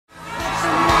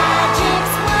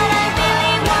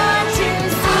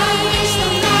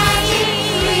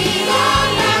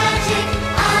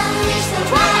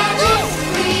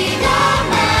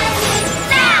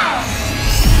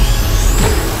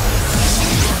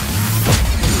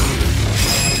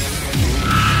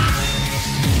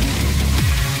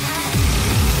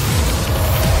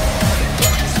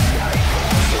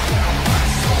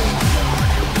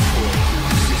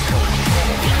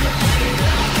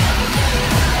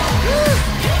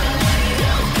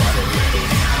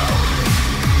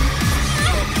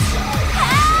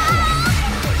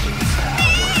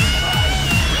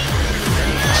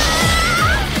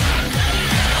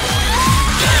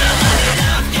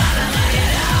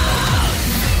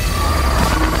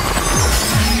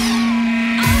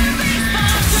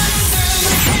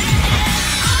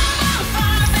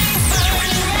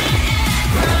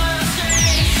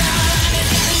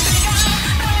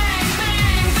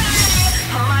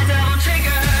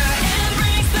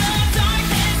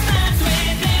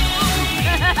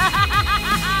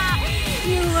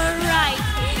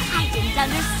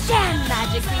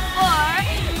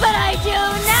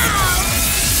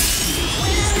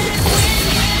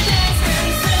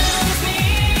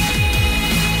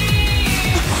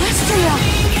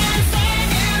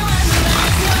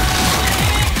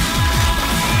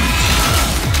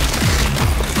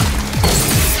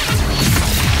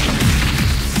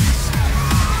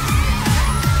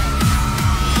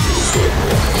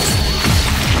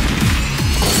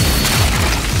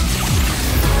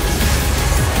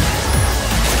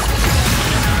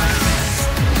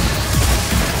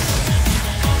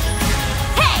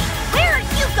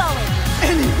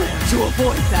to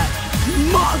avoid that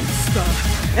monster,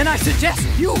 and I suggest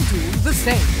you do the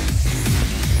same.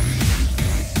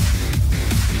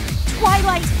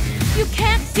 Twilight, you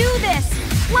can't do this!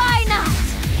 Why not?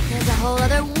 There's a whole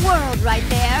other world right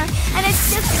there, and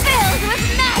it's just filled with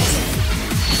magic!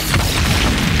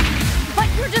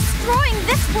 But you're destroying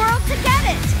this world to get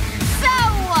it! So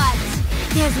what?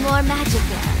 There's more magic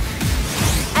there.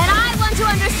 And I want to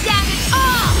understand it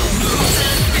all!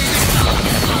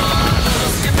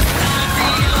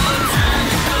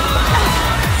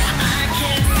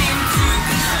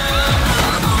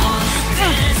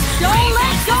 Don't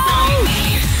let go!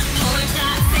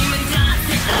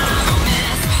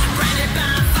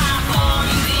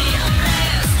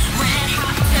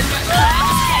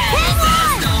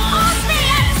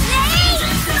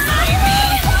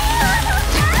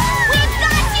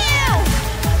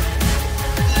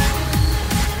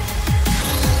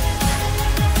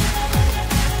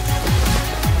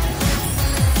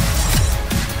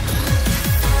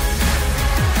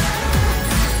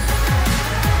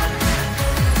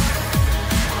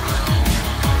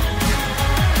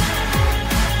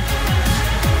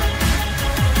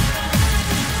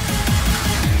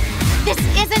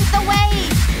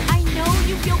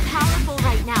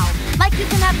 You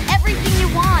can have everything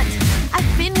you want. I've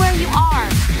been where you are.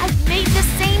 I've made the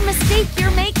same mistake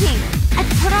you're making. I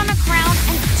put on a crown,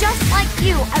 and just like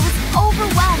you, I was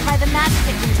overwhelmed by the magic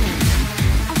it contained.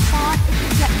 I thought it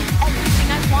could get me everything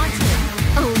I wanted.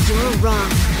 Oh, you're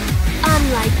wrong.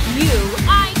 Unlike you,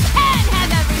 I can have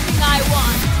everything I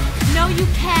want. No, you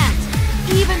can't.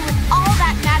 Even with all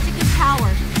that magic and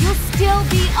power, you'll still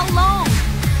be alone.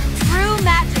 True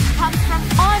magic comes from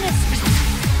honesty,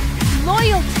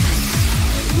 loyalty,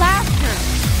 laughter,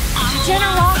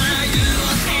 generosity,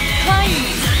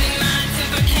 kindness.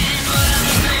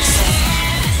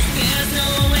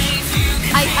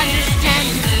 I understand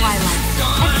you, Twilight,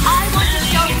 and I want to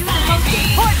show you the most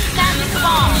important magic of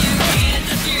all.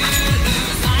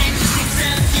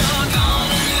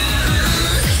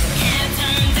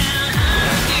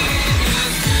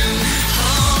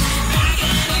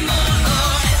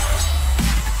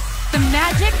 The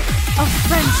magic of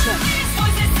friendship.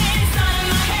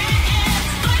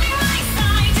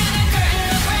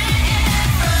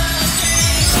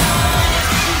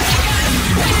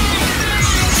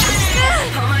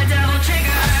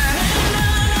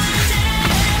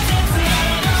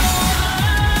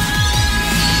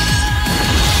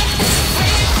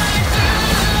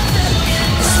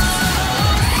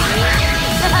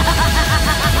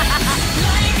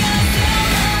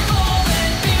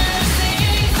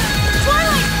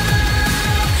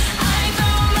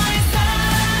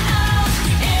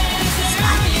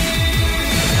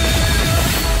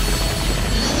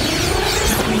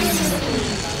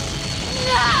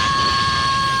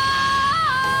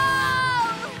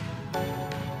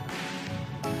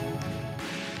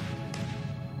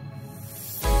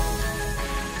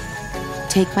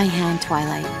 Take my hand,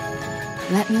 Twilight.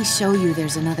 Let me show you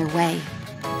there's another way.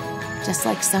 Just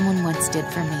like someone once did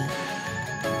for me.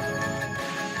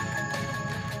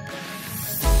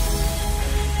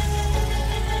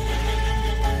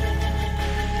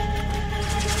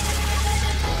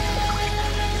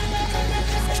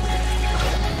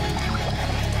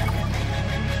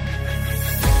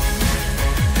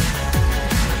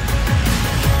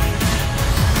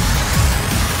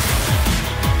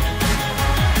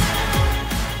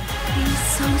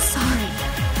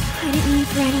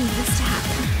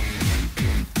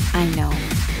 I know.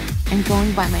 And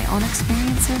going by my own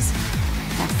experiences,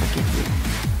 I'll forgive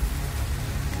you.